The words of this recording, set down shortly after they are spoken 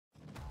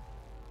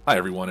Hi,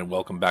 everyone, and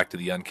welcome back to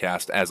the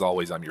Uncast. As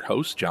always, I'm your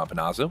host, John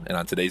Panazzo, and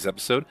on today's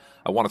episode,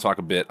 I want to talk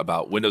a bit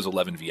about Windows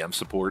 11 VM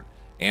support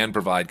and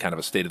provide kind of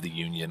a state of the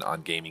union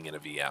on gaming in a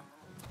VM.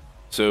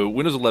 So,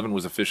 Windows 11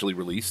 was officially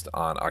released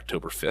on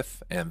October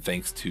 5th, and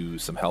thanks to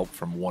some help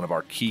from one of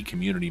our key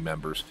community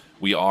members,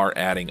 we are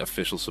adding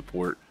official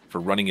support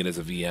for running it as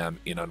a VM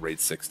in Unraid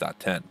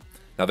 6.10.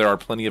 Now, there are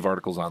plenty of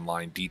articles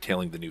online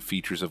detailing the new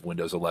features of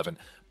Windows 11,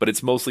 but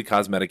it's mostly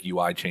cosmetic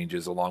UI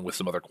changes along with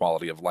some other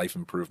quality of life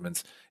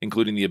improvements,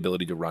 including the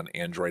ability to run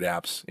Android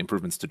apps,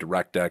 improvements to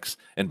DirectX,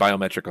 and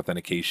biometric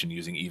authentication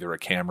using either a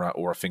camera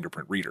or a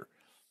fingerprint reader.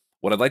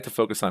 What I'd like to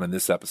focus on in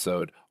this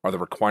episode are the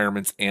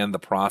requirements and the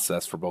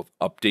process for both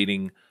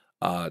updating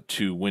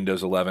to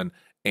Windows 11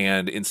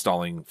 and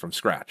installing from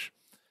scratch.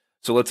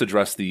 So let's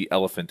address the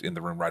elephant in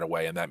the room right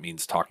away, and that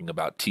means talking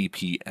about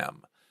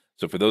TPM.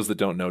 So for those that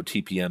don't know,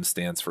 TPM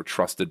stands for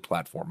Trusted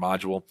Platform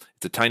Module.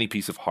 It's a tiny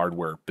piece of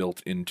hardware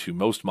built into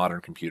most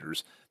modern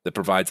computers that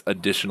provides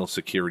additional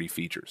security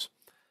features.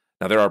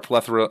 Now, there are a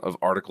plethora of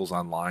articles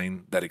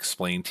online that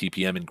explain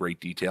TPM in great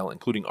detail,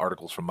 including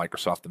articles from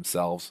Microsoft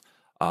themselves,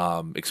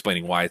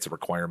 explaining why it's a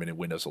requirement in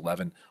Windows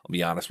 11. I'll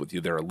be honest with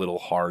you, they're a little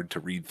hard to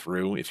read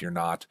through if you're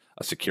not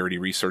a security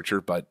researcher,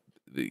 but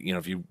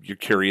if you're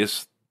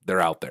curious, they're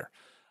out there.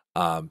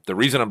 The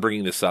reason I'm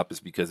bringing this up is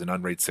because in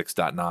Unraid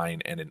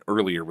 6.9 and in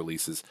earlier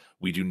releases,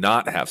 we do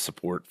not have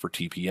support for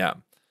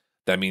TPM.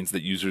 That means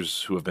that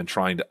users who have been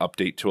trying to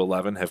update to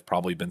 11 have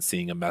probably been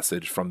seeing a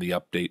message from the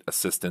update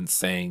assistant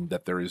saying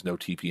that there is no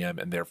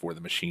TPM and therefore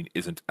the machine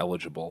isn't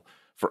eligible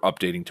for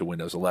updating to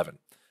Windows 11.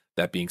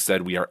 That being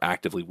said, we are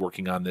actively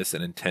working on this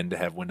and intend to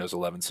have Windows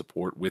 11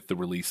 support with the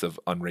release of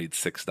Unraid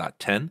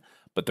 6.10,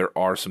 but there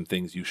are some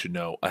things you should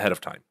know ahead of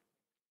time.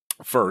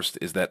 First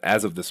is that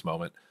as of this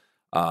moment,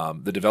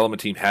 the development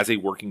team has a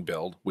working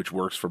build which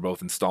works for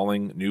both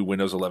installing new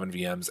Windows 11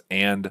 VMs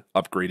and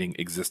upgrading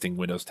existing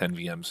Windows 10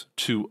 VMs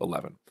to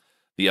 11.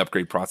 The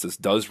upgrade process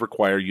does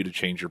require you to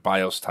change your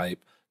BIOS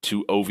type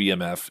to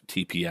OVMF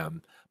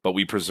TPM, but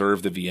we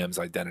preserve the VM's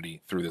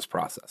identity through this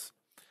process.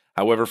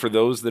 However, for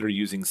those that are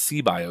using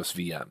CBIOS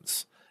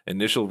VMs,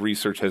 initial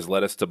research has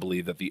led us to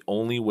believe that the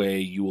only way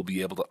you will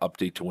be able to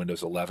update to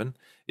Windows 11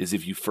 is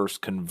if you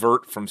first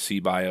convert from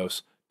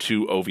CBIOS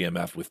to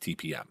OVMF with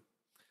TPM.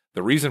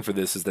 The reason for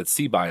this is that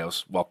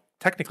CBIOS, while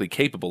technically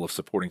capable of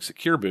supporting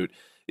Secure Boot,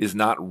 is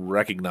not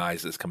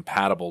recognized as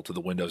compatible to the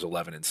Windows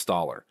 11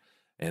 installer.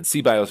 And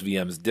CBIOS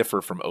VMs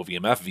differ from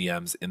OVMF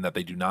VMs in that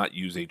they do not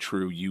use a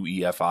true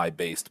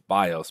UEFI-based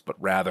BIOS,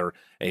 but rather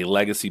a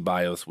legacy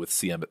BIOS with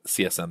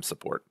CSM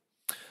support.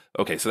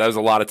 Okay, so that was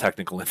a lot of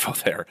technical info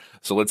there.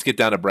 So let's get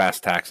down to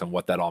brass tacks on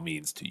what that all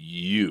means to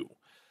you.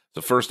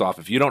 So first off,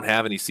 if you don't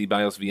have any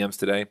CBIOS VMs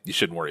today, you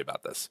shouldn't worry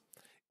about this.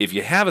 If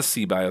you have a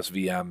CBIOS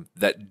VM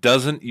that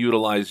doesn't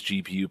utilize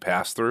GPU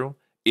pass-through,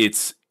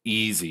 it's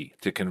easy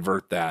to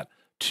convert that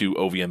to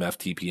OVMF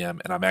TPM,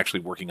 and I'm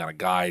actually working on a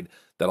guide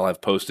that I'll have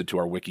posted to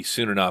our wiki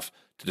soon enough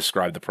to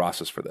describe the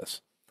process for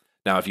this.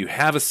 Now, if you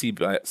have a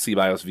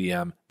CBIOS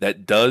VM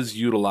that does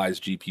utilize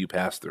GPU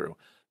pass-through,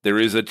 there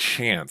is a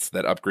chance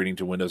that upgrading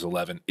to Windows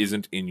 11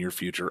 isn't in your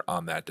future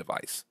on that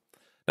device.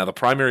 Now, the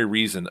primary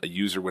reason a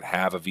user would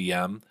have a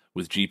VM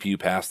with GPU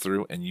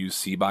pass-through and use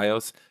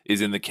CBIOS is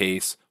in the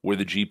case where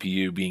the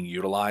GPU being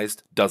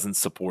utilized doesn't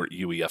support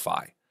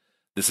UEFI.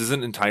 This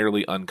isn't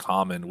entirely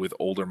uncommon with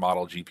older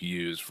model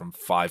GPUs from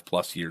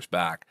 5+ years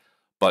back,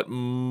 but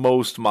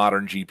most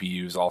modern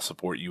GPUs all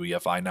support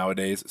UEFI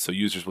nowadays, so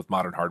users with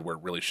modern hardware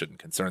really shouldn't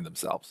concern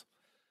themselves.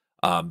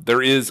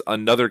 There is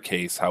another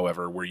case,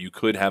 however, where you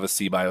could have a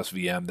CBIOS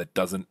VM that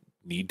doesn't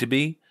need to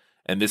be,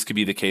 and this could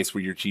be the case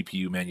where your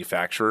GPU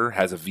manufacturer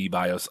has a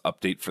vBIOS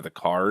update for the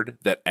card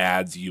that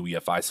adds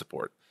UEFI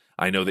support.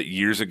 I know that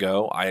years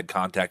ago, I had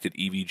contacted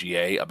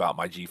EVGA about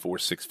my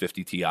GeForce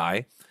 650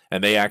 Ti,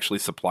 and they actually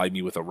supplied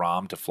me with a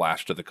ROM to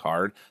flash to the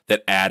card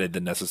that added the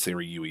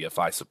necessary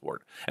UEFI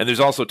support. And there's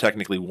also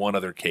technically one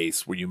other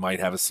case where you might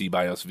have a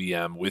CBIOS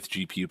VM with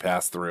GPU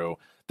pass-through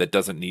that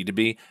doesn't need to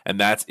be, and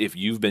that's if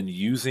you've been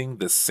using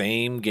the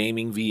same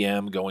gaming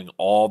VM going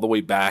all the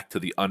way back to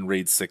the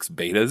Unraid 6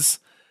 betas.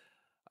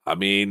 I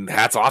mean,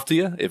 hats off to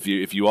you if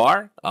you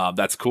are.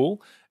 That's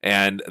cool.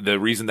 And the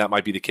reason that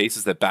might be the case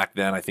is that back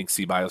then, I think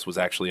CBIOS was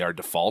actually our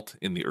default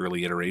in the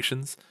early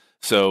iterations.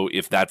 So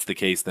if that's the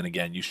case, then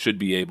again, you should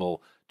be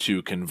able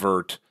to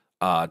convert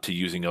to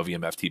using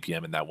OVMF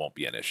TPM, and that won't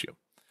be an issue.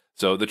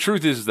 So the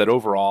truth is that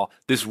overall,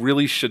 this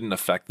really shouldn't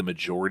affect the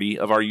majority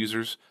of our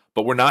users,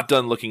 but we're not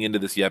done looking into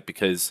this yet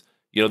because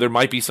there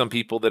might be some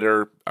people that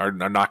are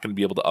not going to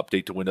be able to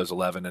update to Windows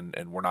 11,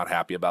 and we're not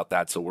happy about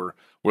that. So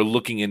we're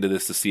looking into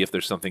this to see if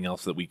there's something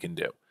else that we can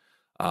do,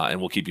 and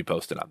we'll keep you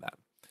posted on that.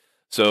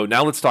 So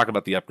now let's talk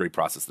about the upgrade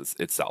process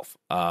itself.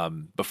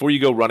 Before you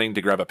go running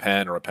to grab a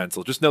pen or a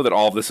pencil, just know that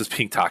all of this is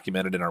being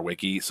documented in our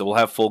wiki, so we'll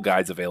have full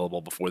guides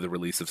available before the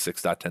release of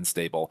 6.10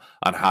 stable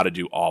on how to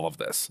do all of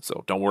this.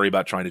 So don't worry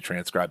about trying to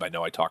transcribe. I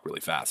know I talk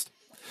really fast.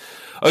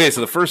 Okay,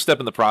 so the first step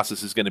in the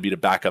process is going to be to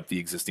back up the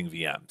existing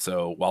VM.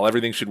 So while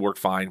everything should work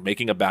fine,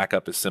 making a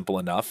backup is simple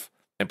enough,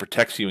 and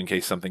protects you in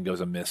case something goes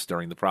amiss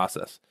during the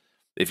process.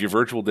 If your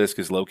virtual disk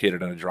is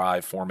located on a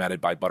drive formatted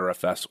by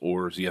ButterFS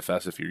or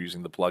ZFS if you're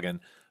using the plugin,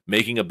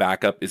 making a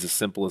backup is as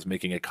simple as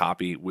making a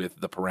copy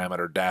with the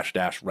parameter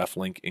 --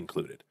 reflink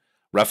included.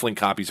 Reflink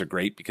copies are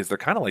great because they're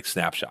kind of like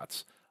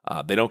snapshots.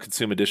 They don't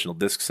consume additional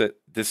disk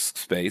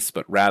space,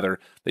 but rather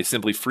they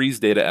simply freeze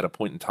data at a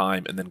point in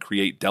time and then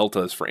create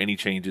deltas for any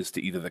changes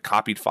to either the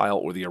copied file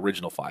or the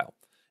original file.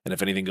 And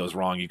if anything goes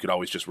wrong, you could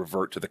always just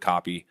revert to the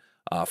copy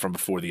from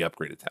before the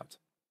upgrade attempt.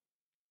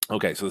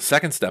 Okay, so the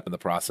second step in the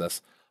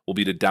process will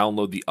be to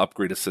download the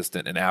upgrade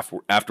assistant and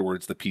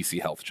afterwards the PC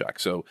health check.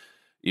 So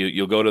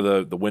you'll go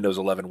to the Windows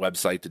 11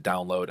 website to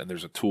download, and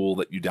there's a tool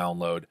that you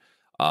download.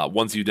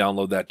 Once you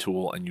download that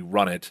tool and you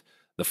run it,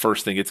 the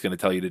first thing it's going to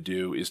tell you to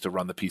do is to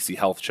run the PC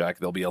health check.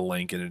 There'll be a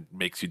link, and it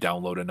makes you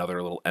download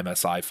another little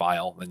MSI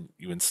file, then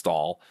you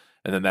install.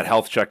 And then that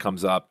health check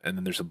comes up, and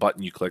then there's a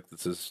button you click that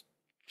says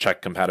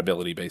check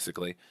compatibility,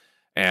 basically.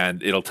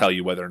 And it'll tell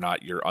you whether or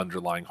not your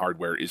underlying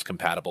hardware is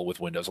compatible with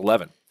Windows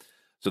 11.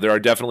 So there are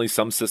definitely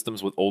some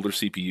systems with older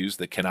CPUs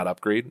that cannot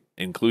upgrade,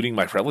 including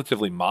my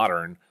relatively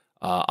modern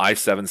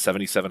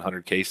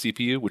i7-7700K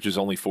CPU, which is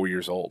only 4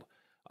 years old.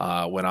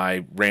 When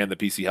I ran the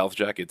PC health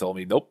check, it told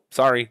me, nope,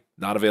 sorry,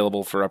 not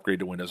available for upgrade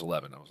to Windows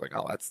 11. I was like,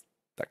 oh,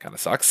 that kind of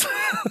sucks.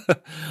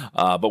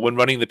 But when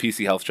running the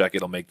PC health check,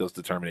 it'll make those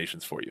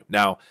determinations for you.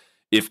 Now,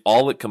 if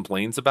all it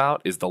complains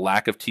about is the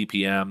lack of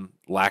TPM,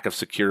 lack of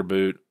secure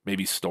boot,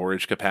 maybe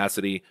storage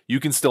capacity,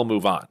 you can still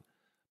move on.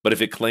 But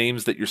if it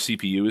claims that your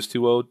CPU is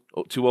too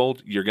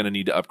old, you're going to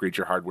need to upgrade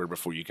your hardware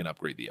before you can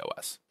upgrade the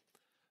OS.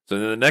 So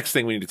then the next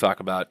thing we need to talk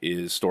about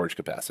is storage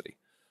capacity.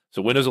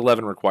 So Windows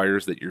 11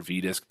 requires that your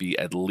vDisk be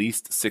at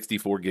least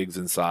 64 gigs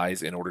in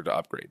size in order to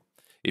upgrade.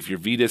 If your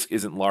vDisk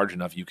isn't large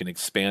enough, you can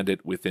expand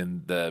it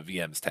within the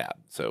VMs tab.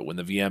 So when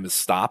the VM is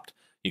stopped,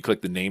 you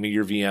click the name of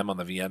your VM on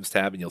the VMs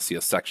tab, and you'll see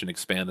a section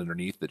expand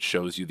underneath that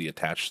shows you the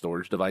attached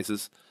storage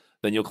devices.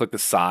 Then you'll click the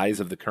size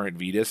of the current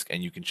vDisk,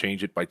 and you can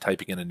change it by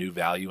typing in a new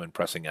value and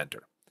pressing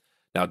enter.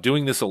 Now,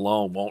 doing this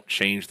alone won't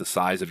change the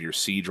size of your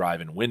C drive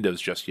in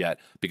Windows just yet,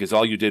 because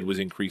all you did was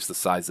increase the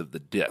size of the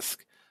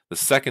disk. The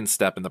second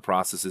step in the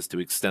process is to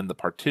extend the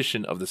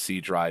partition of the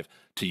C drive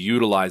to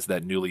utilize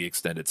that newly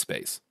extended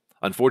space.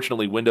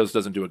 Unfortunately, Windows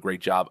doesn't do a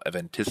great job of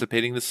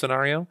anticipating this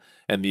scenario,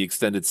 and the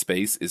extended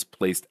space is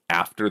placed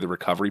after the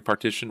recovery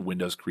partition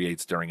Windows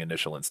creates during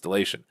initial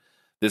installation.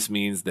 This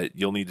means that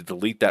you'll need to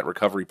delete that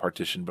recovery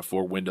partition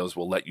before Windows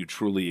will let you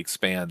truly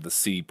expand the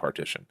C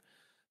partition.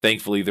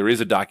 Thankfully, there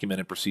is a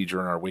documented procedure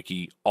in our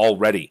wiki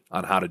already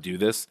on how to do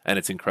this, and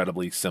it's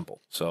incredibly simple.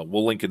 So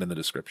we'll link it in the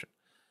description.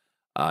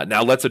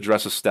 Now let's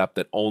address a step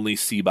that only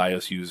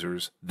CBIOS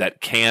users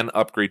that can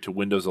upgrade to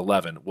Windows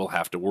 11 will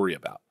have to worry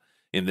about.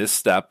 In this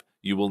step,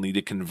 you will need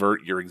to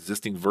convert your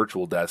existing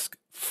virtual disk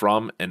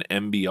from an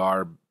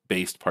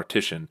MBR-based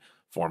partition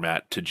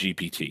format to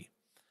GPT.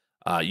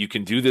 You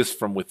can do this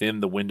from within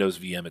the Windows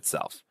VM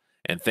itself.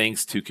 And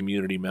thanks to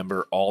community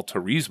member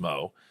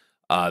Alturismo,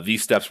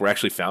 these steps were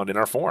actually found in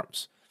our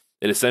forums.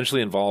 It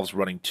essentially involves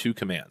running two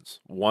commands,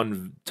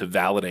 one to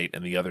validate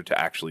and the other to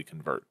actually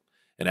convert.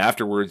 And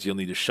afterwards, you'll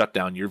need to shut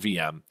down your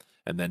VM,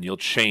 and then you'll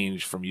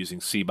change from using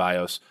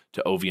CBIOS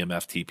to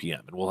OVMF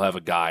TPM. And we'll have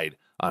a guide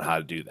on how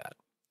to do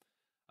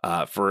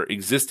that. For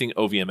existing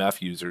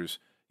OVMF users,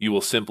 you will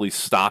simply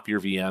stop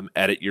your VM,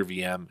 edit your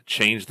VM,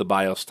 change the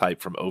BIOS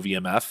type from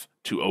OVMF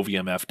to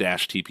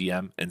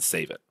OVMF-TPM, and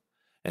save it.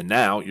 And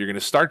now you're going to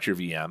start your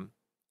VM,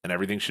 and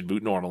everything should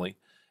boot normally.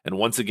 And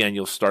once again,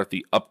 you'll start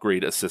the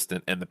upgrade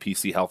assistant, and the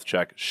PC health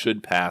check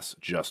should pass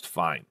just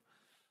fine.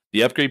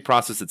 The upgrade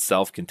process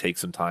itself can take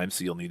some time,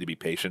 so you'll need to be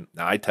patient.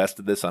 Now, I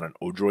tested this on an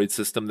Odroid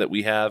system that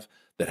we have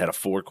that had a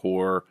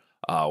 4-core,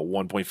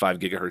 1.5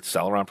 gigahertz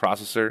Celeron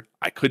processor.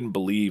 I couldn't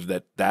believe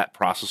that that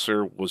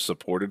processor was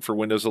supported for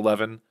Windows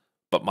 11,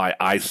 but my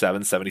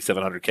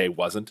i7-7700K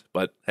wasn't.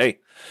 But hey,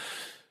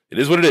 it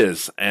is what it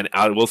is. And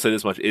I will say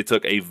this much, it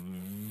took a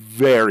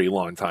very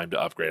long time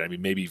to upgrade. I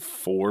mean, maybe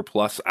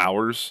 4+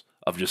 hours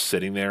of just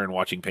sitting there and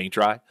watching paint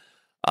dry.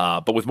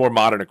 But with more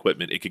modern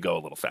equipment, it could go a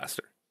little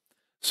faster.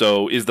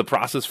 So is the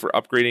process for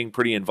upgrading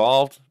pretty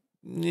involved?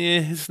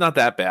 It's not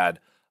that bad.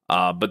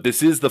 But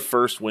this is the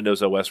first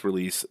Windows OS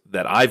release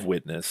that I've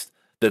witnessed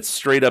that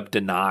straight up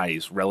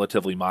denies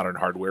relatively modern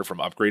hardware from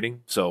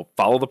upgrading. So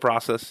follow the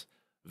process,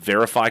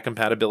 verify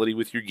compatibility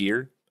with your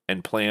gear,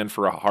 and plan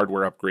for a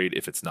hardware upgrade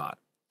if it's not.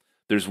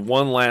 There's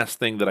one last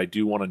thing that I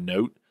do want to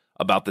note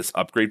about this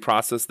upgrade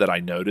process that I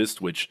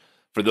noticed, which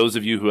for those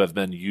of you who have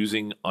been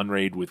using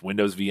Unraid with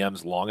Windows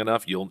VMs long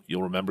enough, you'll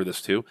remember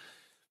this too.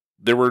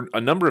 There were a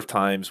number of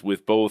times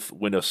with both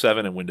Windows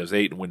 7 and Windows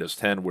 8 and Windows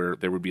 10 where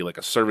there would be like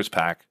a service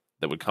pack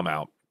that would come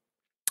out.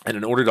 And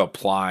in order to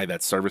apply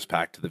that service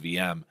pack to the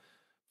VM,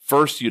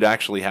 first you'd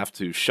actually have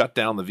to shut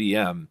down the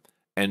VM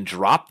and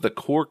drop the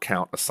core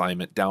count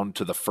assignment down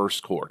to the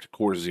first core, to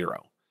core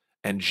 0,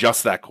 and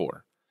just that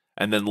core.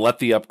 And then let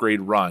the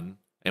upgrade run.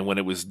 And when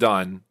it was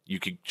done, you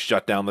could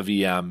shut down the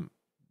VM,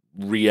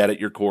 re-edit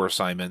your core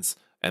assignments,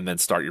 and then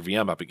start your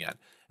VM up again.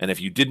 And if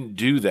you didn't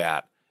do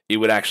that, it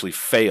would actually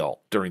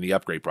fail during the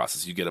upgrade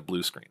process. You get a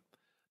blue screen.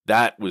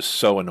 That was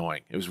so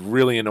annoying. It was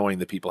really annoying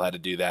that people had to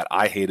do that.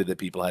 I hated that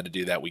people had to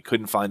do that. We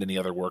couldn't find any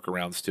other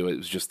workarounds to it. It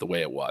was just the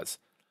way it was.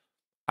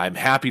 I'm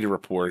happy to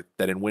report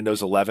that in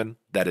Windows 11,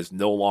 that is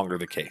no longer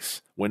the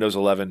case. Windows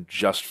 11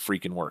 just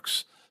freaking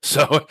works.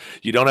 So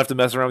you don't have to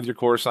mess around with your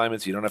core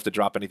assignments. You don't have to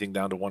drop anything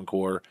down to one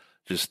core.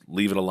 Just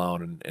leave it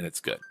alone, and it's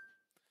good.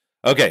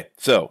 Okay,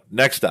 so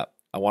next up,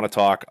 I want to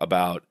talk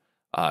about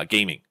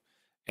gaming,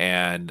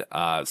 and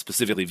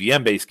specifically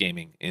VM-based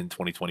gaming in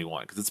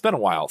 2021, because it's been a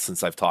while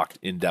since I've talked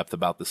in depth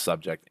about this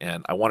subject,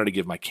 and I wanted to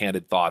give my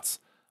candid thoughts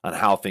on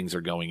how things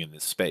are going in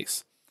this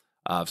space.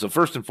 So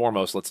first and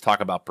foremost, let's talk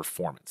about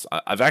performance.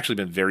 I've actually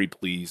been very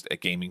pleased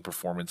at gaming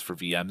performance for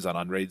VMs on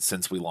Unraid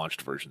since we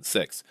launched version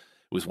 6.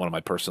 It was one of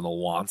my personal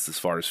wants as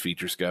far as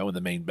features go, and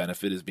the main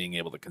benefit is being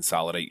able to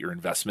consolidate your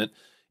investment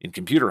in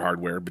computer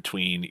hardware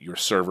between your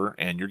server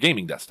and your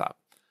gaming desktop.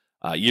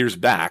 Years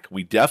back,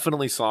 we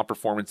definitely saw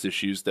performance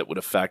issues that would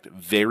affect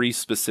very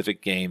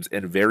specific games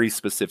and very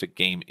specific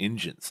game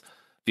engines.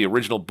 The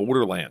original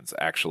Borderlands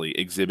actually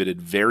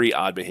exhibited very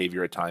odd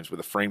behavior at times where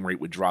the frame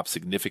rate would drop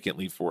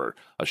significantly for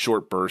a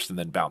short burst and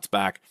then bounce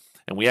back.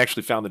 And we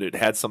actually found that it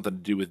had something to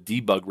do with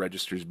debug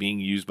registers being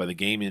used by the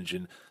game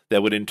engine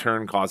that would in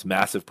turn cause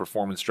massive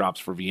performance drops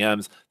for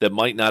VMs that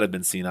might not have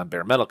been seen on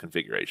bare metal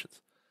configurations.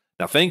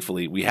 Now,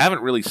 thankfully, we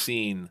haven't really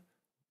seen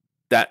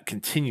that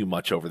continue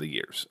much over the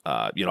years.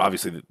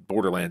 Obviously, the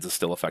Borderlands is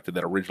still affected.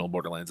 That original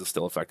Borderlands is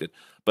still affected.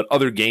 But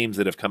other games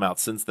that have come out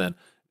since then,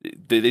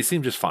 they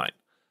seem just fine.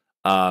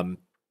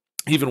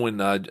 Even when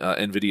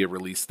NVIDIA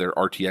released their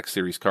RTX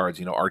series cards,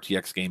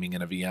 RTX gaming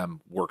in a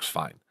VM works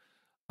fine.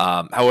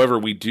 However,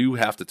 we do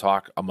have to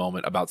talk a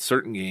moment about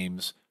certain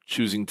games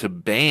choosing to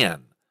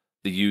ban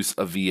the use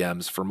of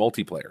VMs for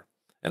multiplayer.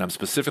 And I'm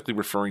specifically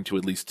referring to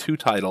at least 2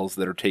 titles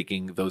that are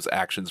taking those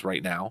actions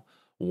right now.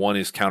 One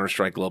is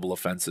Counter-Strike Global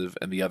Offensive,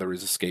 and the other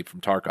is Escape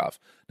from Tarkov.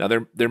 Now,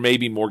 there may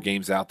be more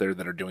games out there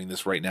that are doing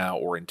this right now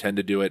or intend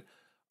to do it,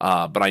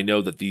 but I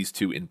know that these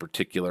 2 in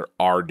particular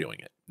are doing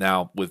it.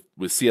 Now, with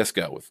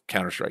CSGO, with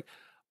Counter-Strike,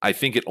 I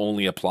think it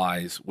only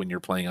applies when you're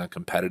playing on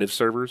competitive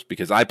servers,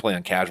 because I play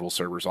on casual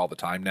servers all the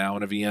time now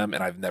in a VM,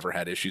 and I've never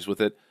had issues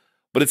with it.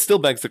 But it still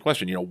begs the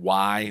question,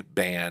 why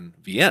ban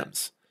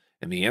VMs?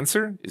 And the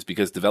answer is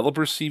because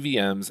developers see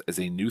VMs as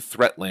a new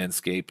threat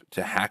landscape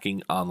to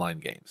hacking online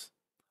games.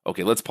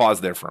 Okay, let's pause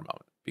there for a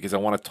moment, because I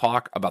want to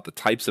talk about the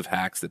types of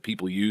hacks that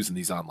people use in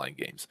these online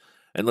games.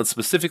 And let's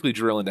specifically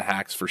drill into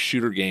hacks for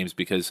shooter games,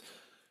 because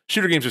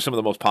shooter games are some of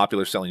the most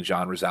popular selling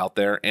genres out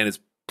there, and it's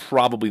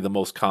probably the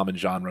most common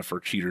genre for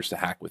cheaters to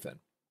hack within.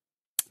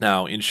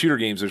 Now, in shooter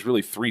games, there's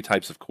really 3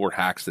 types of core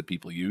hacks that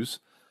people use.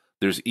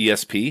 There's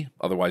ESP,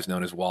 otherwise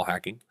known as wall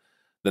hacking.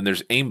 Then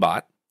there's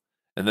Aimbot,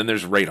 and then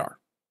there's Radar.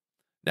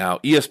 Now,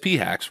 ESP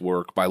hacks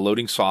work by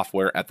loading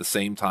software at the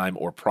same time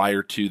or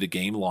prior to the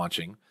game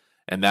launching,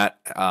 and that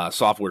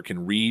software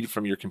can read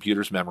from your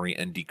computer's memory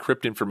and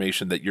decrypt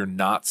information that you're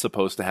not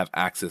supposed to have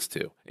access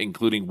to,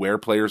 including where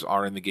players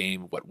are in the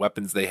game, what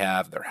weapons they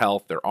have, their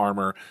health, their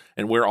armor,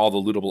 and where all the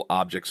lootable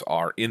objects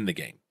are in the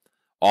game.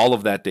 All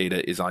of that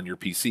data is on your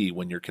PC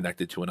when you're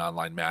connected to an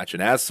online match,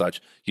 and as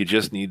such, you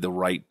just need the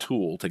right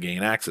tool to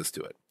gain access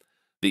to it.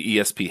 The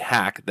ESP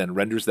hack then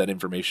renders that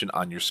information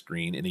on your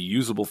screen in a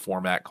usable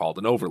format called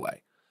an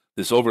overlay.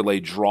 This overlay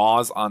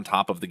draws on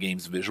top of the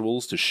game's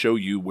visuals to show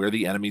you where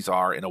the enemies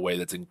are in a way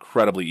that's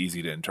incredibly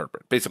easy to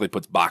interpret. Basically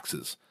puts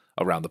boxes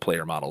around the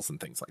player models and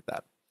things like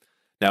that.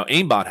 Now,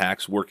 aimbot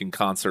hacks work in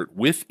concert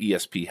with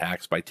ESP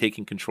hacks by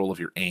taking control of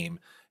your aim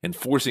and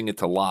forcing it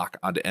to lock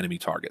onto enemy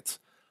targets.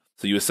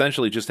 So you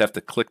essentially just have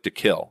to click to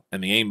kill,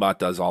 and the aimbot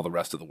does all the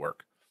rest of the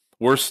work.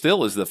 Worse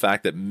still is the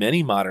fact that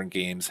many modern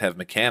games have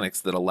mechanics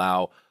that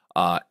allow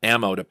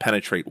ammo to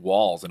penetrate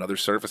walls and other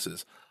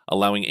surfaces,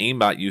 allowing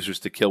aimbot users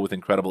to kill with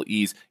incredible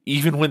ease,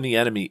 even when the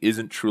enemy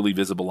isn't truly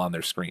visible on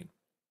their screen.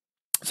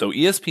 So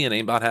ESP and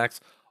aimbot hacks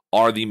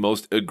are the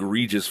most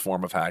egregious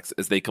form of hacks,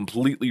 as they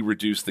completely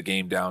reduce the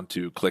game down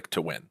to click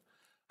to win.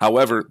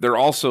 However, they're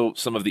also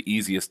some of the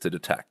easiest to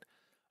detect.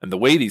 And the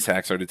way these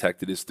hacks are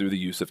detected is through the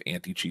use of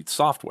anti-cheat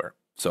software.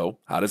 So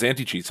how does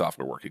anti-cheat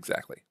software work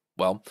exactly?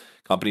 Well,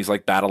 companies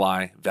like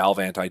BattlEye, Valve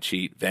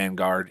Anti-Cheat,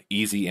 Vanguard,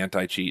 Easy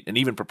Anti-Cheat, and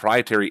even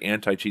proprietary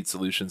anti-cheat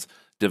solutions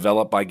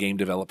developed by game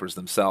developers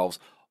themselves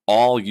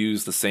all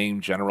use the same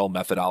general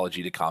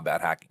methodology to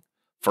combat hacking.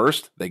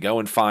 First, they go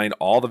and find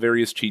all the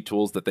various cheat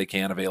tools that they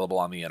can available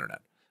on the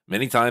internet.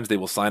 Many times they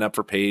will sign up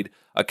for paid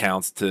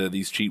accounts to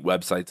these cheat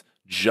websites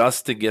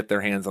just to get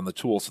their hands on the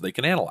tool so they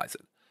can analyze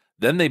it.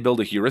 Then they build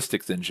a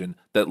heuristics engine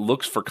that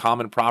looks for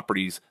common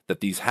properties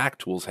that these hack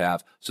tools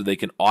have so they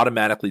can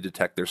automatically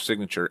detect their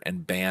signature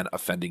and ban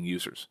offending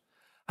users.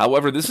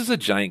 However, this is a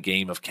giant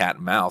game of cat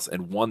and mouse,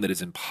 and one that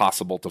is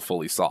impossible to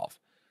fully solve.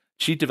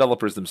 Cheat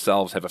developers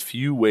themselves have a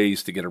few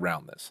ways to get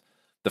around this.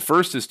 The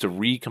first is to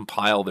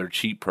recompile their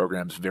cheat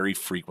programs very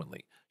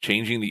frequently,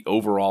 changing the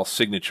overall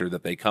signature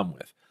that they come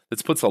with.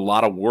 This puts a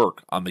lot of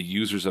work on the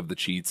users of the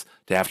cheats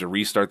to have to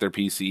restart their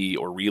PC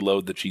or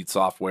reload the cheat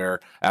software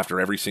after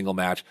every single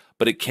match,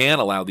 but it can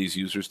allow these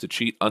users to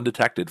cheat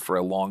undetected for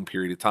a long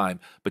period of time,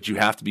 but you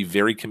have to be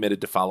very committed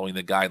to following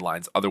the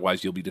guidelines,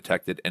 otherwise you'll be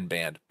detected and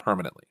banned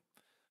permanently.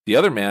 The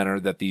other manner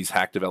that these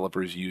hack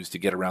developers use to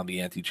get around the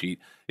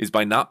anti-cheat is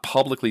by not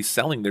publicly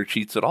selling their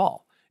cheats at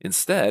all.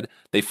 Instead,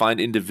 they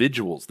find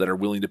individuals that are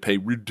willing to pay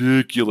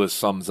ridiculous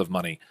sums of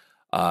money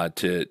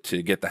to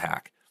get the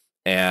hack.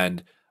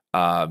 And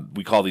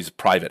we call these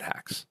private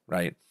hacks,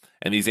 right?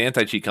 And these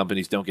anti-cheat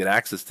companies don't get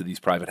access to these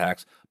private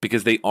hacks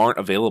because they aren't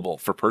available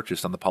for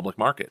purchase on the public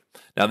market.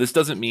 Now, this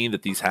doesn't mean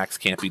that these hacks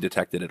can't be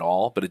detected at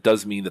all, but it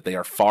does mean that they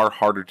are far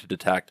harder to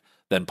detect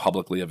than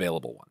publicly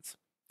available ones.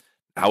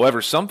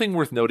 However, something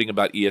worth noting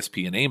about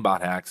ESP and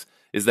Aimbot hacks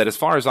is that as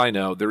far as I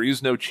know, there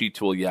is no cheat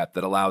tool yet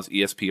that allows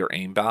ESP or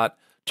Aimbot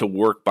to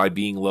work by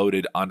being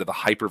loaded onto the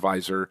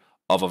hypervisor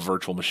of a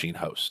virtual machine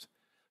host.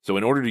 So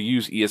in order to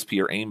use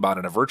ESP or Aimbot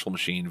in a virtual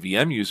machine,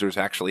 VM users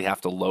actually have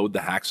to load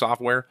the hack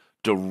software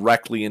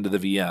directly into the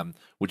VM,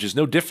 which is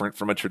no different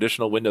from a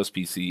traditional Windows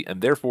PC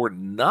and therefore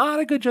not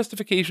a good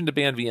justification to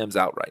ban VMs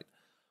outright.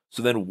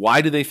 So then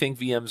why do they think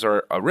VMs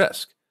are a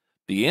risk?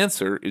 The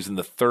answer is in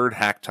the third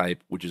hack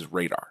type, which is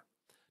radar.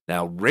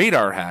 Now,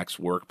 radar hacks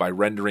work by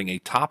rendering a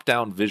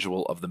top-down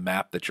visual of the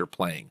map that you're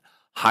playing,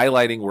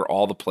 highlighting where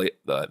all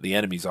the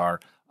enemies are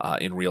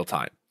in real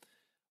time.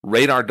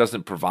 Radar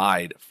doesn't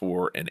provide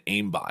for an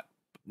aimbot,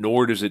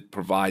 nor does it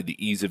provide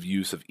the ease of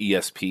use of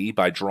ESP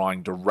by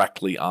drawing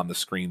directly on the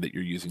screen that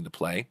you're using to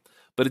play,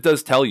 but it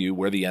does tell you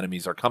where the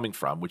enemies are coming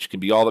from, which can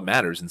be all that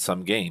matters in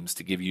some games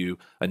to give you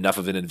enough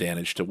of an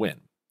advantage to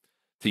win.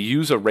 To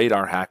use a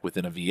radar hack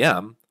within a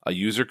VM, a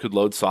user could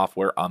load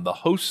software on the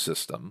host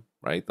system,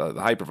 right, the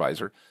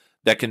hypervisor,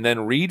 that can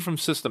then read from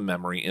system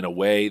memory in a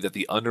way that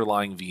the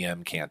underlying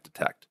VM can't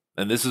detect.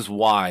 And this is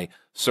why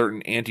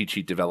certain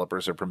anti-cheat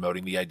developers are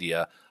promoting the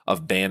idea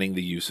of banning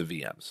the use of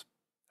VMs.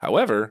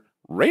 However,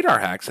 radar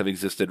hacks have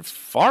existed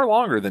far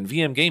longer than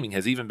VM gaming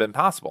has even been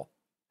possible.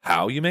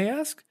 How, you may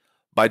ask?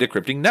 By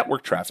decrypting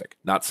network traffic,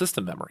 not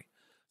system memory.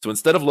 So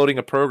instead of loading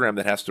a program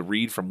that has to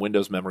read from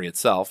Windows memory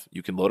itself,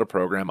 you can load a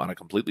program on a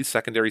completely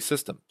secondary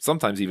system,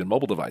 sometimes even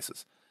mobile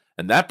devices.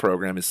 And that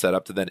program is set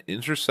up to then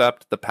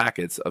intercept the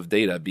packets of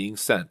data being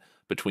sent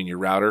between your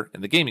router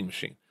and the gaming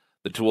machine.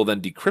 The tool then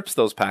decrypts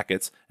those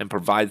packets and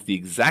provides the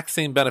exact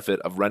same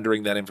benefit of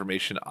rendering that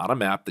information on a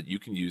map that you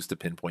can use to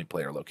pinpoint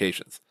player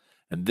locations.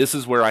 And this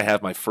is where I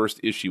have my first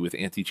issue with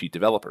anti-cheat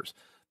developers.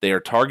 They are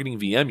targeting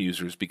VM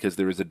users because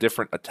there is a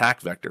different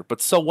attack vector,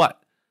 but so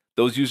what?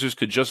 Those users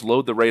could just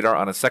load the radar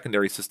on a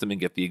secondary system and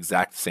get the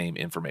exact same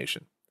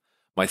information.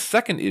 My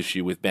second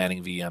issue with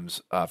banning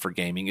VMs for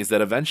gaming is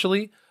that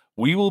eventually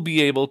we will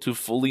be able to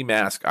fully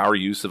mask our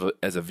use of a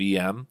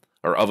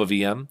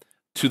VM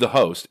to the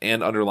host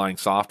and underlying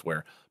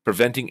software,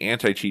 preventing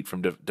anti-cheat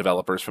from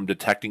developers from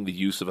detecting the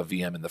use of a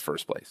VM in the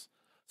first place.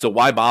 So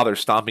why bother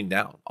stomping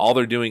down? All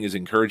they're doing is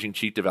encouraging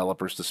cheat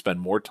developers to spend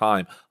more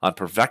time on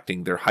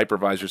perfecting their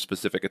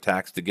hypervisor-specific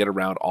attacks to get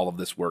around all of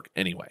this work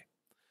anyway.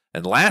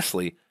 And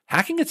lastly,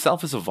 hacking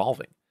itself is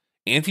evolving.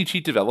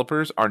 Anti-cheat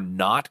developers are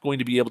not going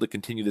to be able to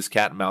continue this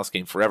cat and mouse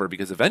game forever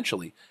because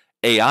eventually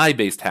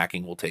AI-based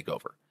hacking will take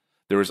over.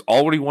 There is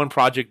already one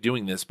project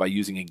doing this by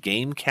using a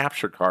game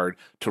capture card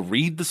to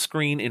read the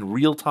screen in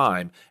real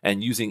time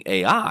and using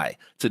AI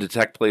to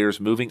detect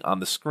players moving on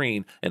the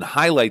screen and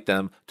highlight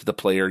them to the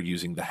player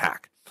using the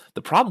hack.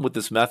 The problem with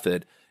this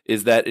method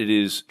is that it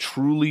is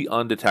truly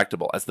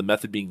undetectable, as the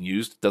method being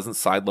used doesn't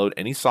sideload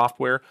any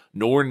software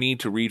nor need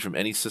to read from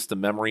any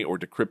system memory or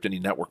decrypt any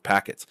network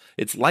packets.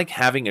 It's like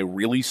having a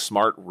really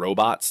smart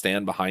robot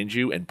stand behind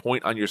you and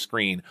point on your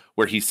screen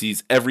where he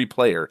sees every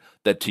player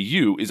that to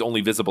you is only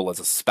visible as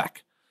a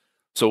speck.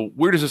 So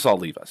where does this all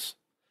leave us?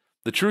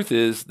 The truth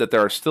is that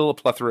there are still a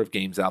plethora of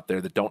games out there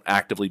that don't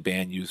actively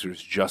ban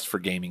users just for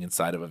gaming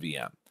inside of a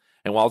VM.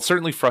 And while it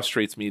certainly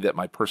frustrates me that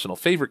my personal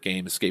favorite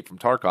game, Escape from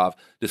Tarkov,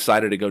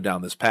 decided to go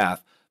down this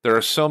path, there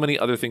are so many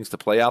other things to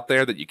play out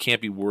there that you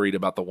can't be worried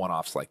about the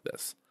one-offs like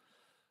this.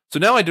 So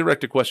now I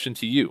direct a question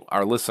to you,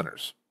 our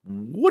listeners.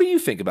 What do you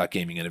think about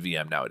gaming in a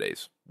VM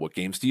nowadays? What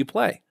games do you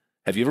play?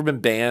 Have you ever been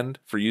banned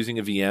for using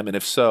a VM? And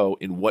if so,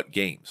 in what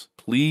games?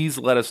 Please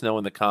let us know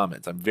in the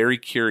comments. I'm very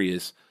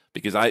curious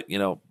because I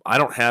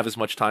don't have as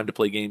much time to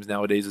play games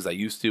nowadays as I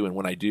used to. And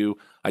when I do,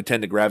 I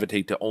tend to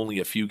gravitate to only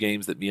a few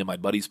games that me and my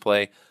buddies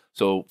play.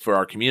 So for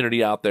our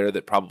community out there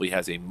that probably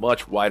has a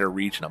much wider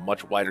reach and a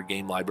much wider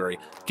game library,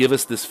 give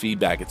us this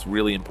feedback. It's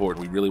really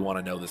important. We really want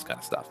to know this kind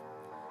of stuff.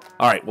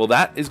 All right, well,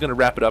 that is going to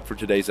wrap it up for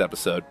today's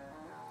episode.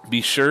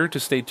 Be sure to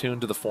stay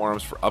tuned to the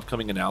forums for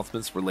upcoming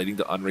announcements relating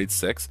to Unraid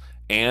 6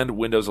 and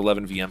Windows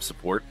 11 VM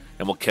support,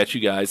 and we'll catch you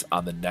guys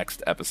on the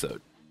next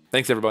episode.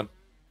 Thanks, everyone.